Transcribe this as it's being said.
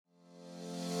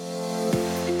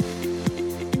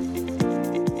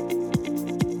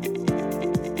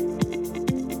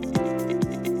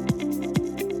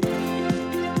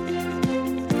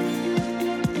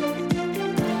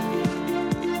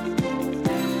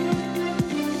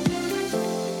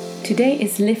Today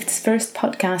is L-IFT's first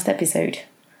podcast episode.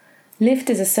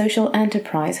 L-IFT is a social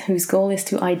enterprise whose goal is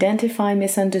to identify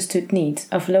misunderstood needs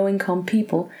of low-income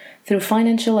people through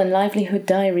financial and livelihood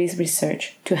diaries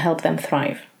research to help them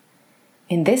thrive.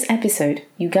 In this episode,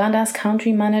 Uganda's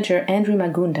country manager Andrew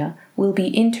Magunda will be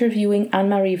interviewing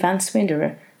Anne-Marie Van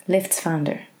Swinderer, L-IFT's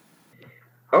founder.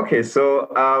 Okay, so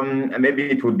maybe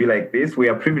it would be like this. We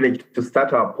are privileged to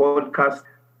start our podcast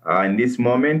in this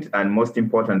moment, and most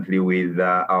importantly with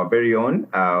our very own,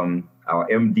 our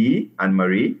MD,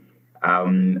 Anne-Marie.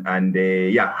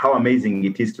 How amazing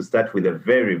it is to start with a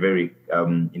very, very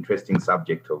interesting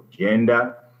subject of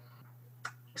gender.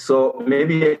 So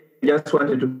maybe I just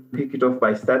wanted to pick it off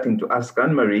by starting to ask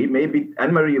Anne-Marie. Maybe,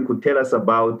 Anne-Marie, you could tell us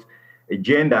about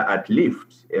gender at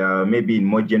L-IFT, maybe in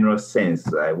more general sense.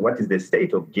 What is the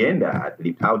state of gender at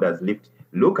L-IFT? How does L-IFT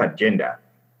look at gender?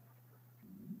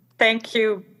 Thank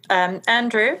you,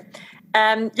 Andrew.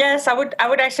 Yes, I would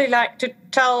actually like to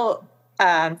tell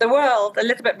the world a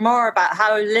little bit more about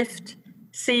how L-IFT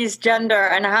sees gender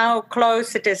and how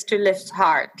close it is to L-IFT's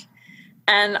heart.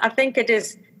 And I think it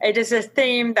is a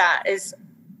theme that is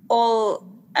all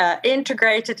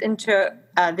integrated into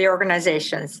the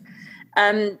organizations.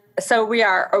 So we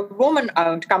are a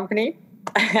woman-owned company.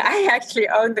 I actually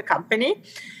own the company,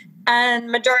 and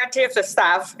majority of the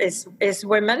staff is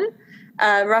women.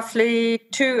 Roughly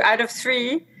 2 out of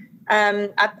 3.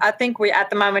 I think at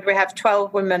the moment we have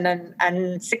 12 women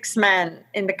and 6 men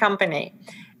in the company.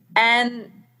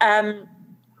 And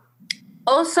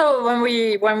also when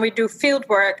we do field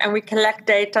work and we collect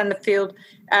data in the field,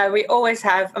 we always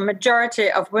have a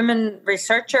majority of women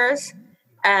researchers.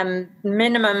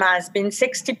 Minimum has been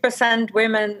 60%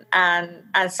 women, and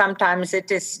sometimes it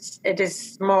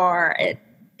is more.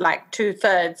 Like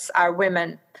 2/3 are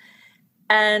women,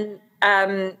 and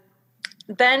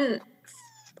then,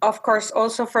 of course,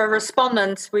 also for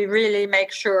respondents, we really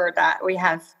make sure that we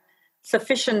have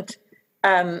sufficient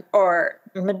or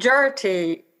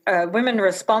majority women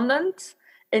respondents.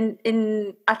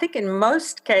 I think in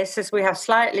most cases we have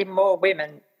slightly more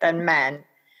women than men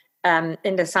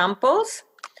in the samples,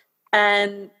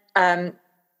 and and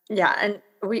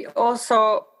we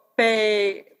also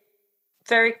pay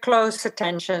very close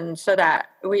attention so that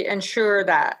we ensure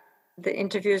that the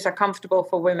interviews are comfortable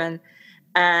for women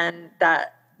and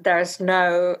that there's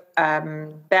no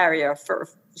barrier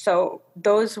so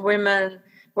those women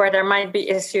where there might be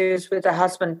issues with a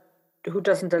husband who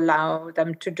doesn't allow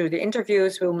them to do the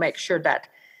interviews, we'll make sure that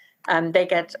they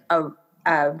get a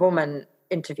woman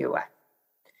interviewer.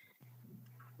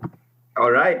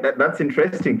 All right, that's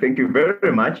interesting. Thank you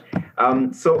very much.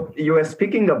 So you were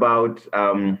speaking about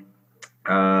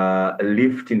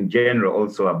L-IFT in general,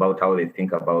 also about how they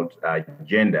think about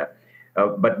gender.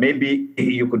 But maybe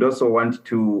you could also want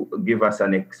to give us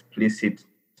an explicit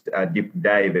deep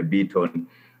dive a bit on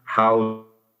how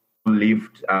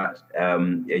L-IFT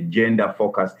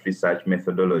gender-focused research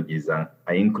methodologies are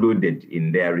included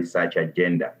in their research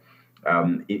agenda.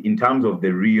 In terms of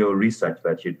the real research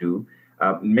that you do,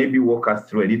 maybe walk us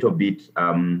through a little bit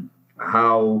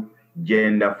how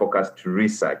gender-focused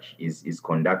research is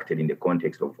conducted in the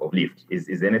context of L-IFT.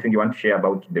 Is there anything you want to share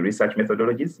about the research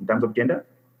methodologies in terms of gender?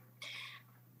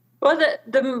 Well,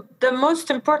 the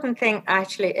most important thing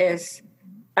actually is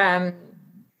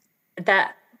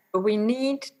that we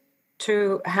need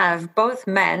to have both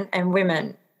men and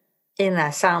women in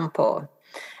a sample.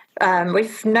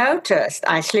 We've noticed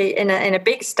actually in a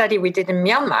big study we did in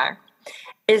Myanmar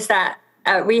is that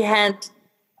we had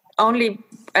only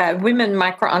women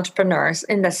micro-entrepreneurs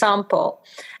in the sample.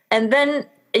 And then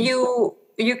you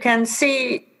can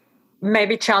see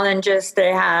maybe challenges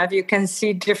they have. You can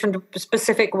see different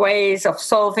specific ways of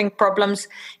solving problems.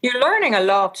 You're learning a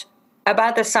lot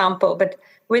about the sample, but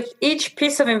with each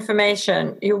piece of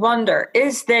information, you wonder,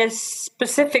 is this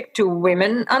specific to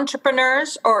women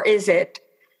entrepreneurs or is it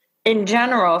in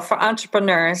general for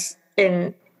entrepreneurs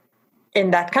in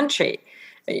that country?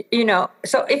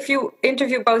 So if you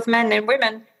interview both men and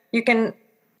women, you can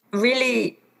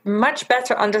really much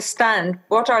better understand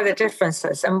what are the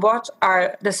differences and what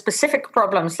are the specific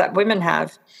problems that women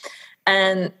have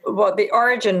and what the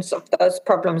origins of those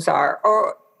problems are,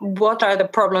 or what are the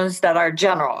problems that are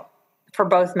general for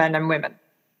both men and women.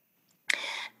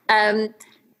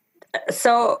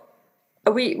 So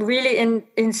we really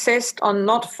insist on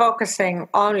not focusing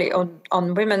only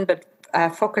on women, but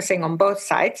focusing on both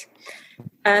sides.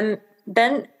 And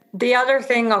then the other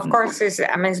thing, of course, it's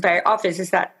very obvious,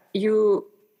 is that you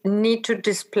need to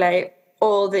display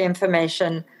all the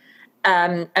information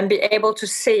and be able to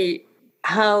see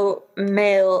how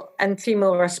male and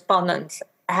female respondents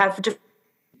have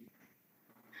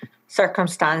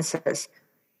circumstances.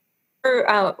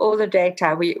 Throughout all the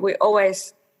data, we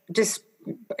always just,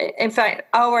 in fact,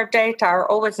 our data are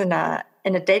always in a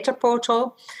data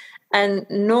portal, and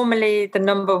normally the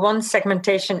number one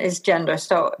segmentation is gender.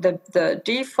 So the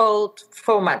default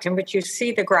format in which you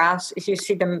see the graphs is you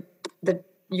see them,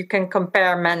 you can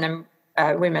compare men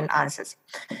and women answers.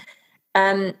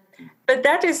 But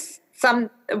that is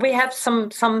we have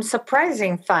some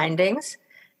surprising findings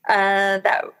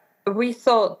that we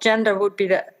thought gender would be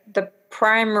the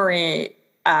primary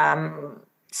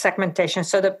segmentation.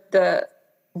 So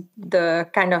the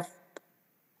kind of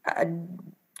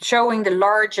showing the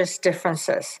largest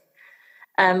differences.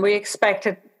 And we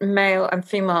expected male and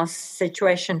female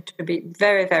situation to be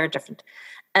very, very different.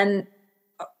 And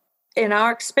in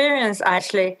our experience,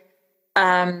 actually,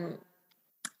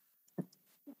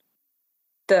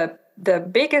 the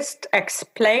biggest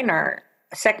segmenting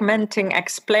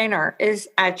explainer is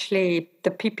actually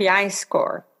the PPI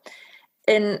score.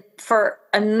 For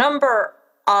a number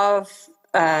of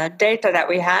data that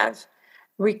we have,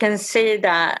 we can see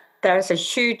that there's a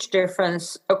huge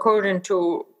difference according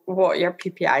to what your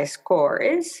PPI score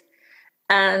is,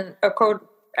 and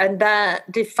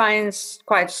that defines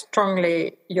quite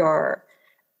strongly your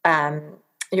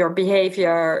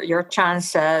behavior, your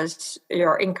chances,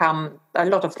 your income, a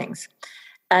lot of things.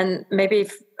 And maybe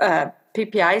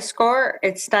PPI score,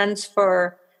 it stands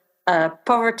for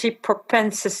Poverty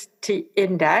Propensity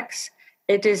Index.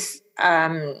 It is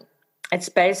it's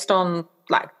based on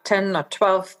like 10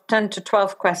 to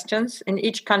 12 questions. In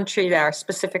each country, there are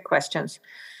specific questions.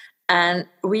 And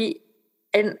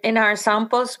in our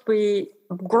samples, we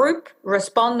group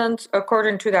respondents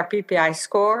according to their PPI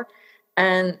score.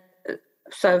 And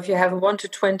so if you have 1 to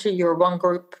 20, you're one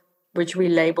group, which we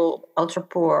label ultra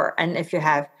poor. And if you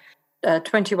have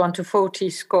 21 to 40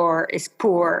 score is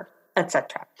poor,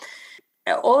 etc.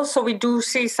 Also, we do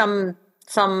see some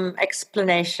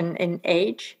explanation in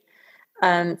age.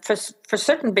 For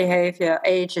certain behavior,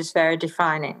 age is very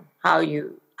defining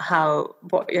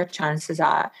what your chances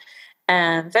are,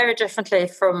 and very differently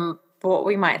from what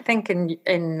we might think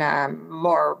in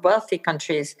more wealthy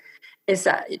countries, is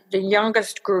that the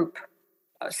youngest group.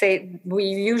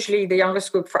 The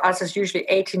youngest group for us is usually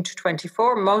 18 to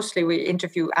 24. Mostly we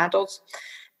interview adults,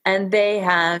 and they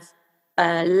have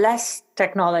less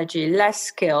technology, less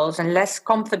skills, and less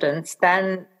confidence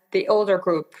than the older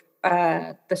group,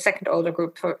 the second older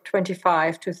group, for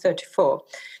 25 to 34.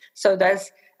 So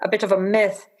there's a bit of a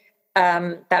myth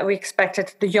that we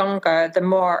expected the younger, the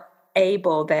more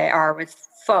able they are with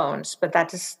phones, but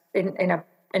that is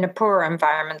in a poorer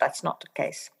environment, that's not the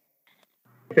case.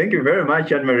 Thank you very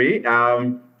much, Anne-Marie.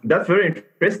 That's very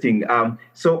interesting.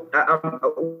 So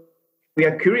we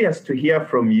are curious to hear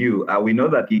from you. We know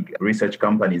that big research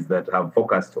companies that have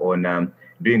focused on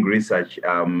doing research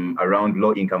around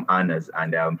low-income earners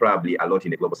and probably a lot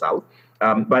in the Global South.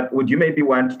 But would you maybe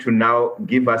want to now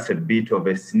give us a bit of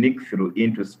a sneak through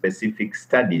into specific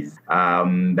studies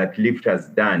that L-IFT has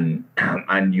done?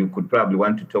 And you could probably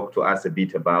want to talk to us a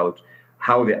bit about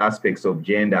how the aspects of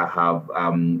gender have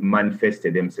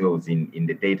manifested themselves in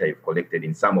the data you've collected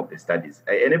in some of the studies.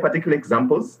 Any particular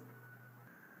examples?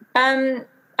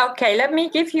 Okay, let me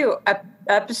give you a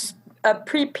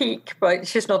pre-peek, but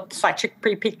she's not such a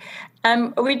pre-peek.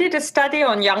 We did a study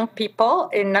on young people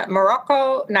in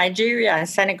Morocco, Nigeria, and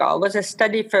Senegal. It was a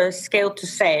study for Scale to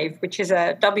Save, which is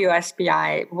a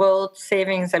WSBI, World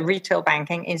Savings and Retail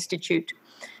Banking Institute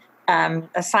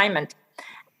assignment.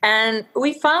 And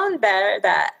we found there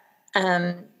that,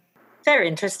 very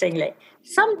interestingly,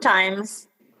 sometimes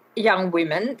young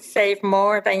women save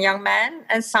more than young men,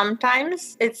 and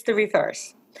sometimes it's the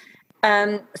reverse.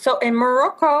 So in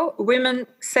Morocco, women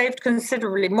saved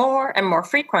considerably more and more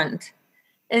frequent.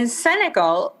 In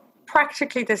Senegal,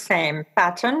 practically the same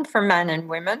pattern for men and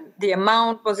women. The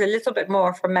amount was a little bit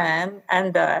more for men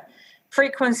and the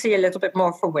frequency a little bit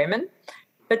more for women.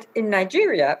 But in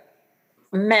Nigeria,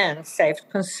 men saved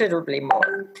considerably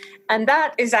more. And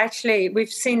that is actually,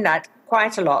 we've seen that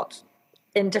quite a lot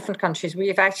in different countries.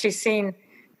 We've actually seen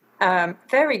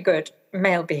very good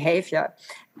male behavior.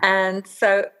 And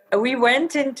so we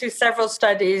went into several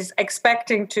studies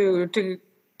expecting to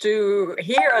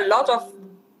hear a lot of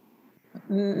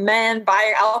men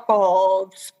buying alcohol,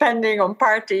 spending on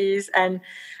parties, and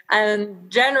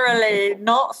generally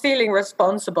not feeling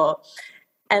responsible.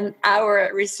 And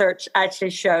our research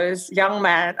actually shows young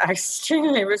men are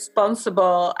extremely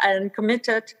responsible and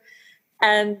committed,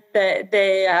 and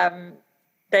they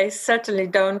certainly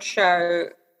don't show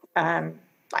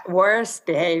worse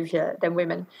behavior than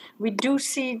women. We do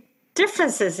see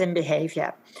differences in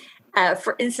behavior.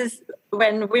 For instance,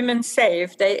 when women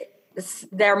save, they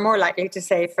they're more likely to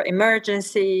save for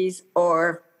emergencies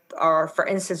or for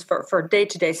instance, for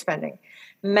day-to-day spending.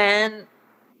 Men,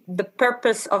 the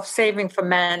purpose of saving for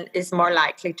men is more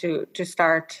likely to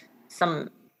start some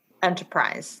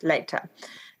enterprise later.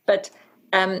 But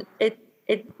I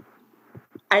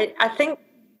think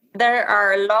there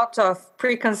are a lot of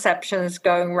preconceptions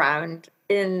going around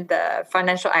in the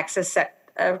financial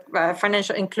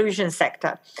financial inclusion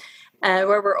sector,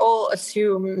 where we all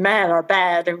assume men are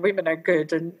bad and women are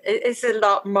good, and it's a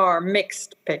lot more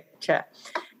mixed picture.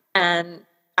 And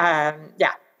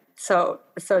so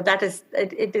that is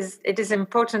it is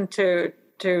important to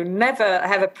never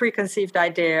have a preconceived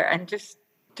idea and just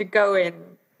to go in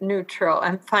neutral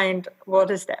and find what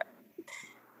is there.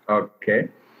 Okay.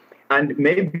 And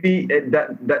maybe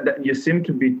that you seem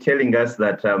to be telling us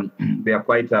that they are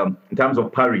quite, in terms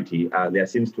of parity, there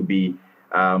seems to be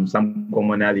some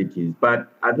commonalities. But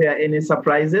are there any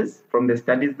surprises from the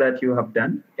studies that you have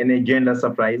done? Any gender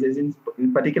surprises in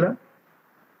particular?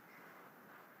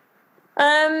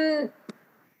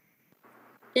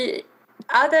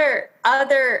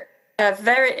 Other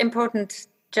very important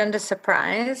gender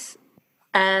surprise,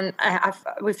 and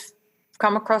we've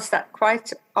come across that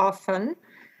quite often,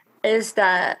 is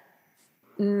that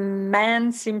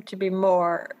men seem to be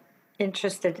more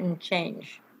interested in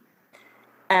change.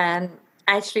 And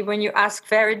actually, when you ask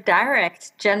very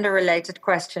direct gender-related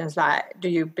questions like, do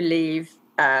you believe,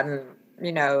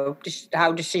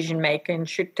 how decision-making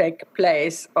should take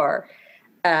place, or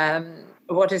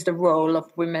what is the role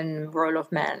of women, role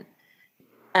of men?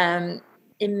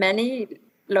 In many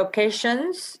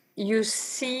locations, you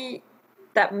see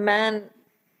that men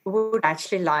would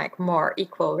actually like more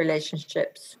equal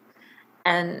relationships,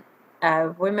 and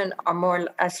women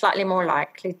are slightly more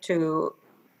likely to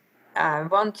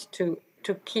want to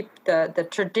keep the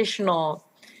traditional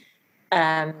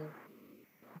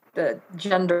the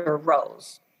gender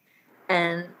roles,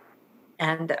 and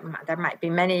there might be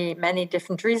many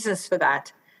different reasons for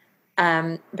that.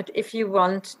 But if you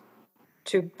want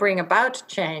to bring about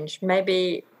change,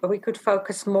 maybe we could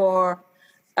focus more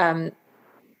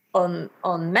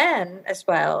on men as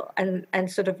well, and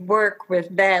sort of work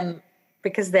with them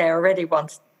because they already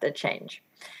want the change.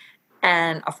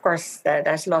 And of course,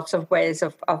 there's lots of ways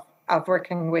of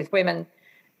working with women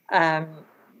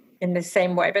in the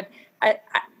same way. But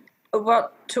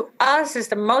what to us is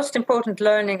the most important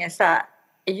learning is that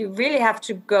you really have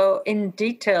to go in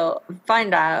detail,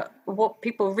 find out what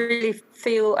people really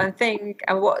feel and think,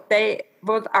 and what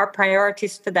are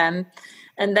priorities for them,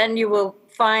 and then you will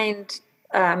find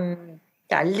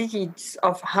leads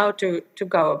of how to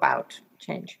go about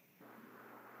change.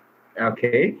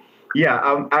 Okay.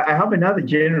 Yeah, I have another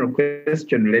general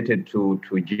question related to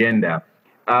gender.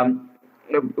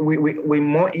 We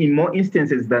more in more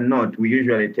instances than not, we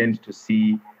usually tend to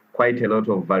see quite a lot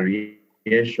of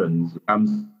variations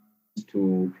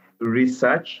to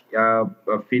research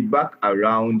feedback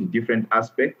around different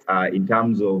aspects in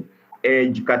terms of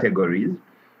age categories.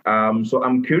 So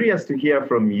I'm curious to hear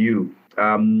from you.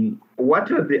 Are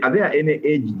there any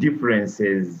age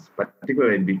differences,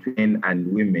 particularly between men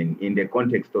and women, in the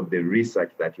context of the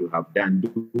research that you have done?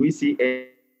 Do we see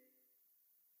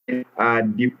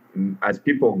as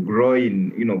people grow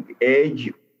in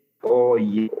age, or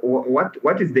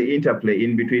what is the interplay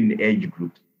in between the age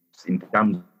groups in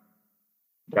terms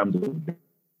of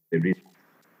the research?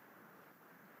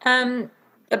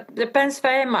 It depends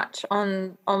very much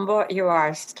on what you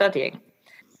are studying.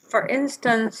 For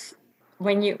instance,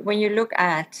 when you look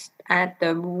at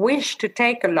the wish to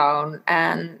take a loan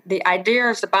and the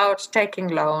ideas about taking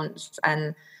loans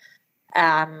and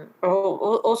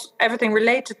also everything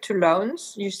related to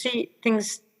loans, you see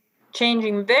things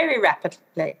changing very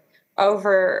rapidly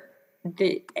over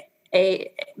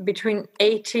between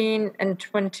 18 and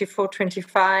 24,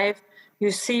 25.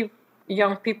 You see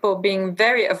young people being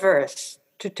very averse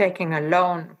to taking a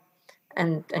loan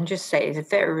and just say it's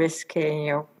very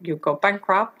risky, you go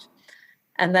bankrupt.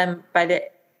 And then by the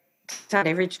time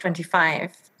they reach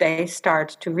 25, they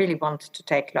start to really want to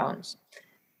take loans.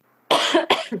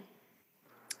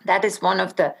 That is one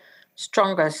of the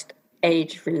strongest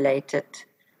age-related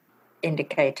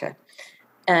indicator.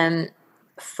 And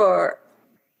for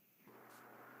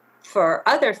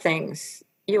other things,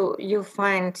 you'll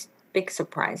find big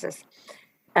surprises.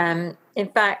 In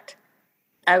fact,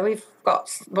 we've got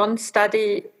one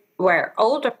study where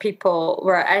older people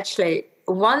were actually,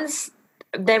 once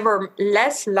they were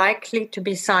less likely to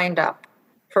be signed up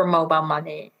for mobile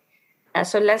money, and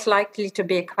so less likely to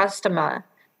be a customer,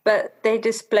 but they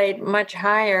displayed much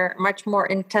higher, much more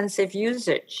intensive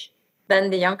usage than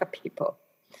the younger people.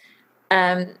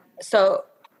 So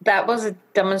that was a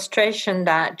demonstration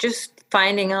that just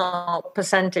finding out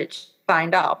percentage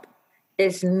signed up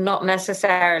is not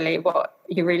necessarily what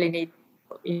you really need.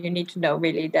 You need to know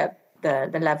really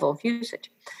the level of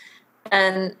usage.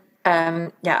 And I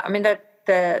mean that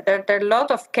there are a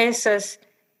lot of cases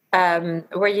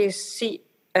where you see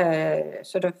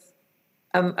sort of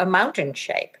a mountain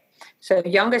shape. So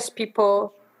youngest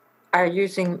people are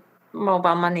using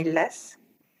mobile money less,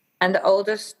 and the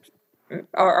oldest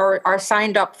are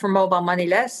signed up for mobile money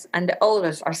less, and the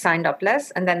oldest are signed up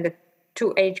less, and then the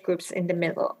two age groups in the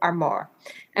middle are more.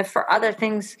 And for other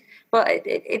things, well,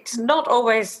 it's not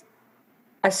always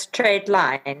a straight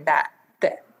line that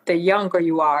the younger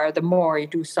you are, the more you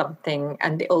do something,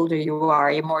 and the older you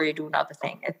are, the more you do another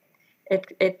thing.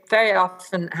 It very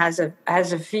often has a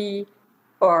V,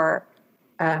 or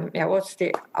what's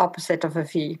the opposite of a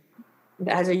V? It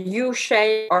has a U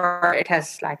shape, or it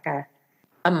has like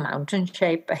a mountain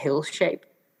shape, a hill shape.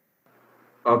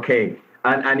 Okay,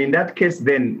 and in that case,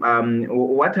 then,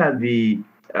 what are the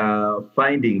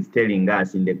findings telling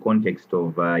us in the context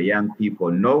of young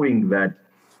people, knowing that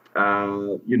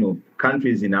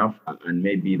countries in Africa and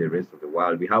maybe the rest of the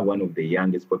world, we have one of the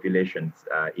youngest populations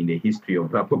in the history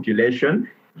of our population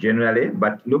generally,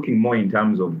 but looking more in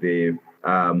terms of the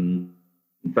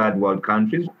third world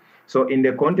countries. So in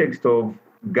the context of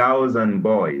girls and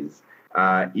boys,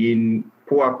 in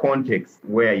poor context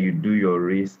where you do your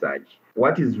research,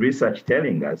 what is research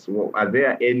telling us? Well, are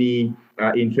there any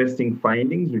interesting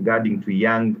findings regarding to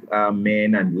young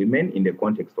men and women in the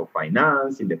context of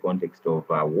finance, in the context of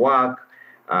work,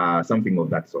 something of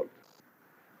that sort?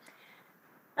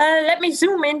 Let me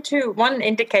zoom into one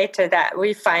indicator that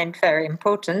we find very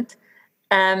important.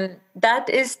 That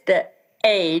is the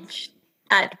age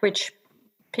at which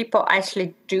people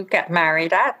actually do get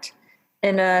married at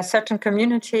in a certain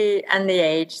community, and the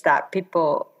age that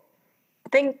people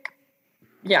think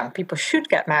young people should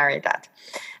get married at.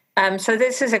 So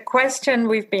this is a question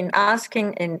we've been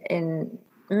asking in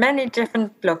many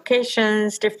different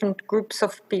locations, different groups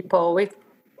of people. We've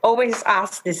always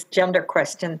asked this gender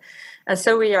question. And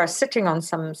so we are sitting on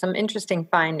some interesting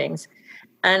findings.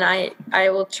 And I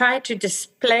will try to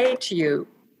display to you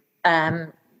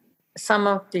some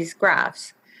of these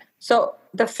graphs. So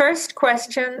the first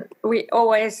question we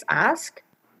always ask,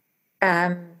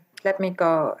 let me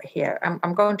go here.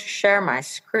 I'm going to share my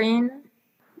screen.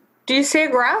 Do you see a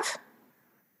graph?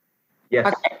 Yes.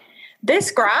 Okay.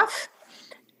 This graph,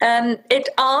 it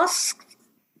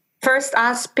first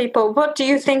asks people, what do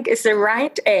you think is the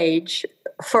right age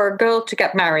for a girl to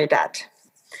get married at?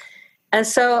 And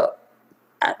so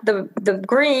the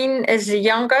green is the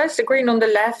youngest, the green on the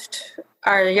left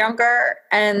are younger,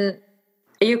 and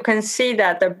you can see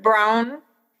that the brown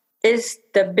is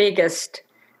the biggest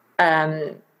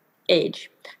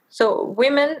age. So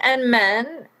women and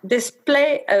men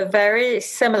display a very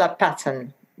similar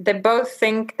pattern. They both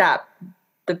think that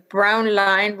the brown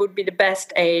line would be the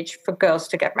best age for girls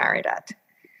to get married at.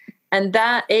 And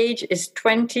that age is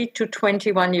 20 to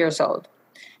 21 years old.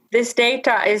 This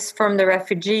data is from the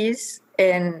refugees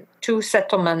in 2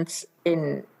 settlements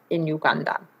in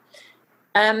Uganda.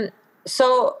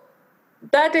 So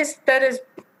that is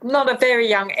not a very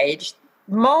young age.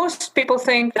 Most people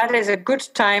think that is a good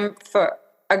time for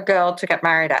a girl to get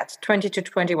married at, 20 to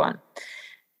 21.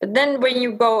 But then when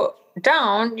you go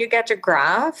down, you get a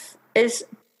graph. Is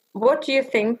what do you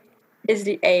think is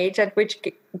the age at which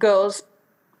girls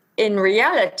in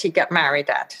reality get married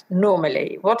at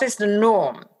normally? What is the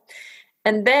norm?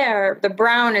 And there, the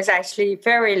brown is actually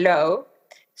very low.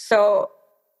 So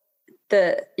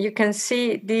you can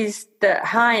see the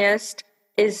highest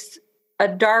is a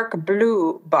dark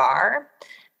blue bar,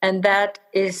 and that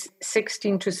is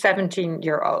 16 to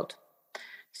 17-year-old.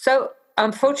 So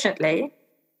unfortunately,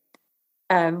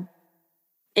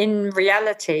 in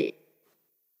reality,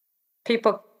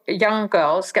 young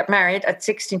girls get married at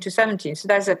 16 to 17. So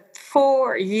there's a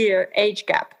 4-year age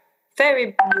gap,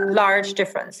 very large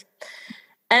difference.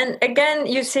 And again,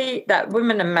 you see that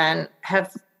women and men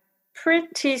have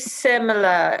pretty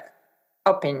similar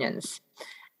opinions.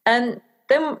 And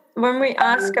then when we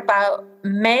ask about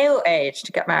male age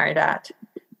to get married at,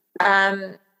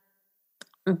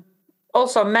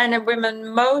 also men and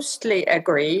women mostly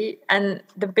agree. And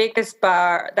the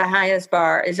highest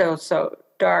bar is also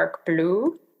dark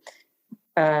blue.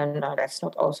 No, that's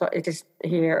not also. It is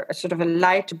here a sort of a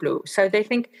light blue. So they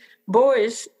think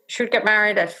boys should get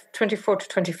married at 24 to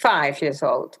 25 years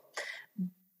old.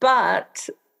 But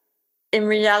in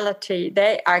reality,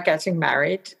 they are getting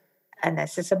married, and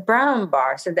this is a brown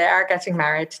bar, so they are getting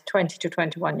married 20 to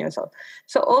 21 years old.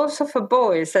 So also for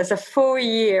boys, there's a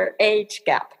 4-year age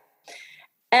gap.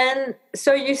 And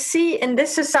so you see in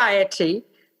this society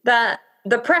that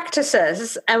the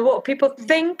practices and what people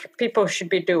think people should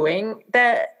be doing,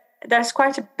 there's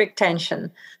quite a big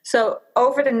tension. So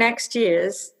over the next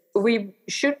years, we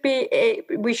should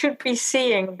be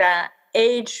seeing that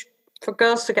age for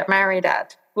girls to get married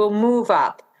at will move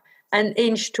up and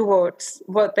inch towards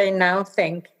what they now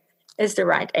think is the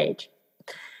right age.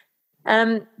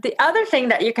 The other thing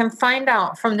that you can find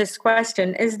out from this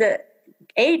question is the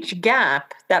age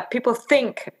gap that people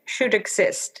think should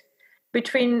exist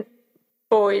between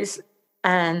boys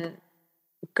and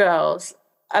girls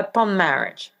upon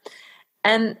marriage.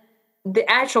 And the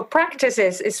actual practice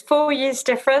is 4 years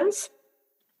difference,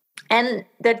 and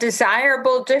the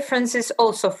desirable difference is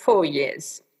also 4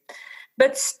 years.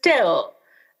 But still,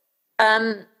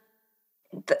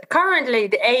 currently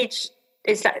the age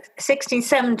is like 16,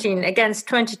 17 against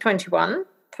 2021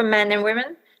 for men and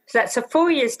women. So that's a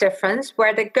 4 years difference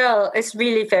where the girl is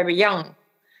really very young.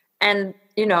 And,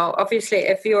 obviously,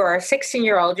 if you're a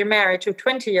 16-year-old, you're married to a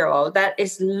 20-year-old, that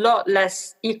is a lot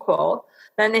less equal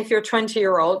than if you're a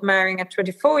 20-year-old marrying a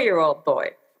 24-year-old boy.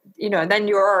 Then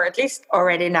you're at least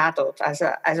already an adult as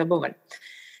a woman.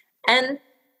 And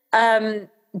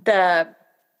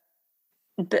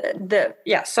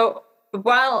so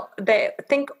while they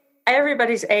think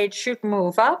everybody's age should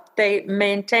move up, they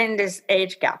maintain this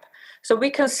age gap. So we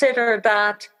consider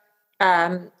that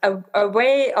a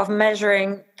way of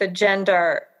measuring the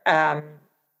gender,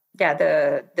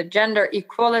 the gender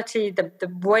equality,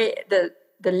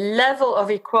 the level of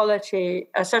equality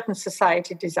a certain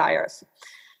society desires.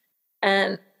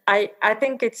 And I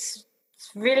think it's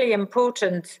really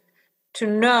important to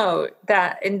know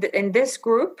that in this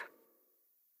group,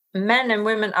 men and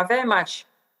women are very much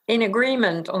in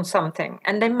agreement on something,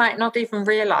 and they might not even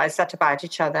realize that about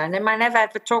each other, and they might never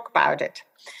ever talk about it.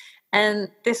 And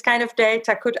this kind of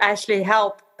data could actually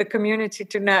help the community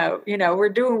to know, we're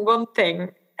doing one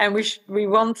thing and we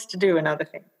want to do another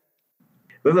thing.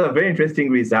 Those are very interesting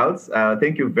results.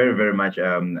 Thank you very, very much,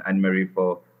 Anne-Marie,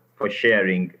 for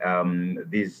sharing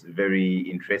these very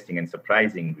interesting and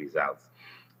surprising results.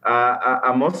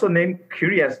 I'm also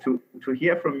curious to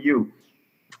hear from you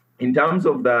in terms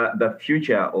of the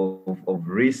future of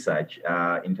research,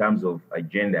 in terms of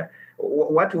gender.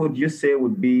 What would you say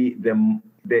would be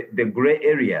the gray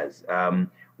areas?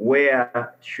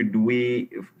 Where should we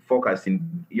focus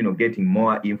in, getting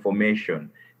more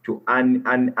information to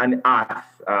unearth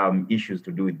issues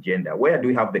to do with gender? Where do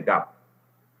we have the gap?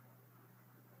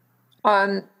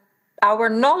 Our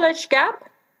knowledge gap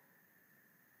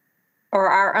or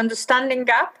our understanding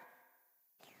gap?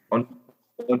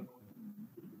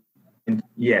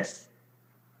 Yes.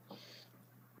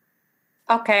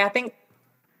 Okay, I think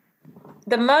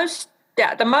the most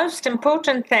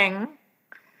important thing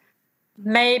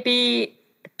may be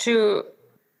to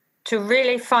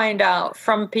really find out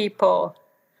from people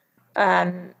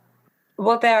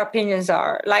what their opinions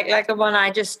are, like the one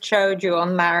I just showed you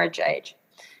on marriage age.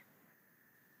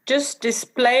 Just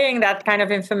displaying that kind of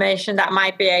information that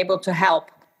might be able to help.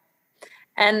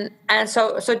 And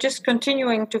so just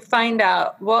continuing to find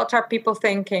out what are people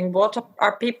thinking, what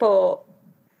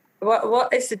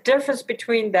is the difference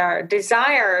between their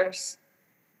desires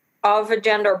of a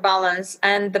gender balance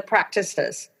and the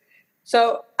practices.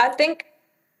 So I think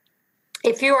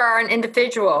if you are an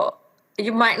individual,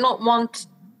 you might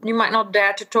not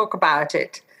dare to talk about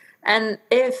it. And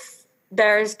if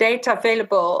there is data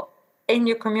available in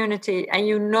your community and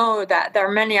you know that there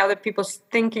are many other people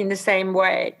thinking the same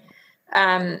way,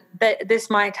 that this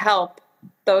might help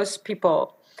those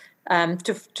people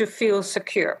to feel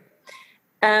secure.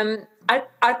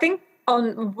 I think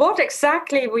on what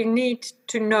exactly we need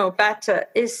to know better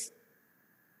is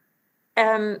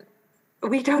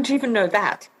we don't even know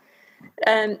that.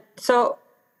 So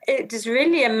it is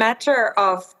really a matter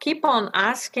of keep on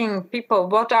asking people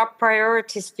what are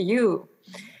priorities for you,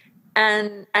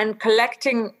 and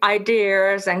collecting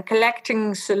ideas and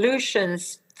collecting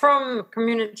solutions from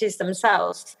communities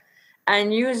themselves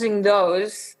and using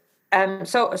those.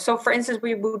 So for instance,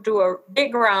 we will do a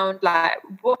big round, like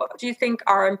what do you think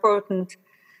are important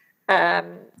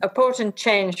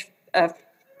change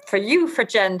for you for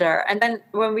gender? And then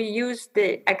when we use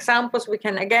the examples, we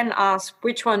can again ask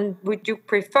which one would you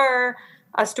prefer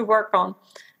us to work on?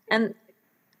 And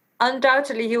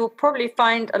undoubtedly, you will probably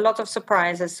find a lot of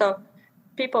surprises. So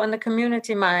people in the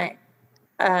community might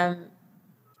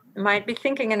be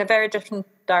thinking in a very different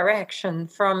direction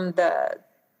from the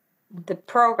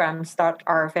programs that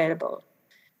are available.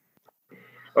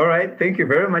 All right, thank you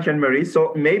very much, Anne-Marie.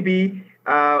 So maybe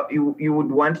you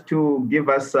would want to give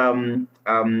us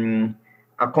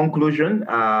a conclusion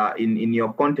in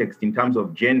your context in terms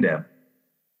of gender.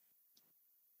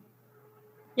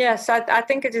 Yes, I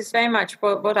think it is very much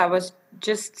what I was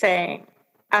just saying.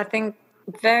 I think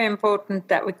very important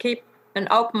that we keep an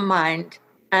open mind,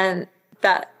 and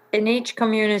that in each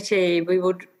community we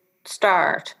would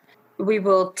start. We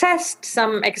will test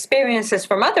some experiences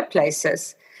from other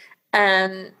places,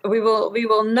 and we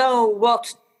will know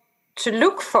what to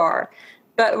look for.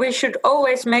 But we should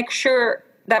always make sure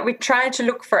that we try to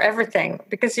look for everything,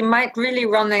 because you might really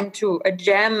run into a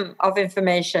gem of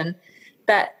information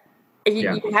that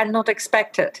you had not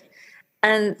expected.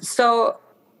 And so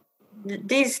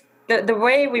the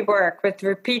way we work with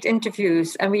repeat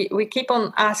interviews, and we keep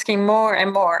on asking more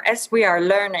and more as we are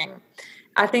learning.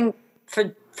 I think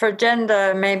for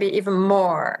gender, maybe even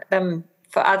more than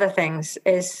for other things,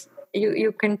 is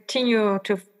you continue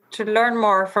to learn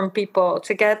more from people,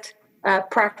 to get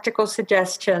practical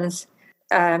suggestions.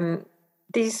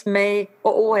 These may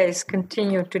always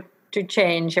continue to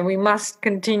change, and we must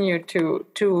continue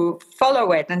to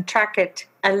follow it and track it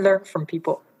and learn from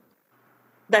people.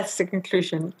 That's the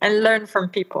conclusion, and learn from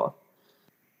people.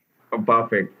 Oh,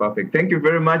 perfect. Thank you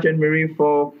very much, Anne-Marie,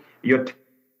 for your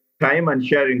time and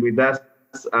sharing with us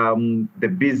the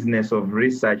business of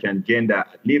research and gender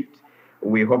at LIFT.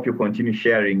 We hope you continue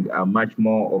sharing much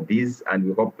more of these, and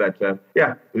we hope that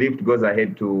LIFT goes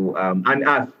ahead to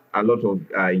unearth a lot of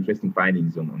interesting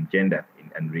findings on gender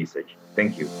and research.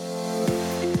 Thank you.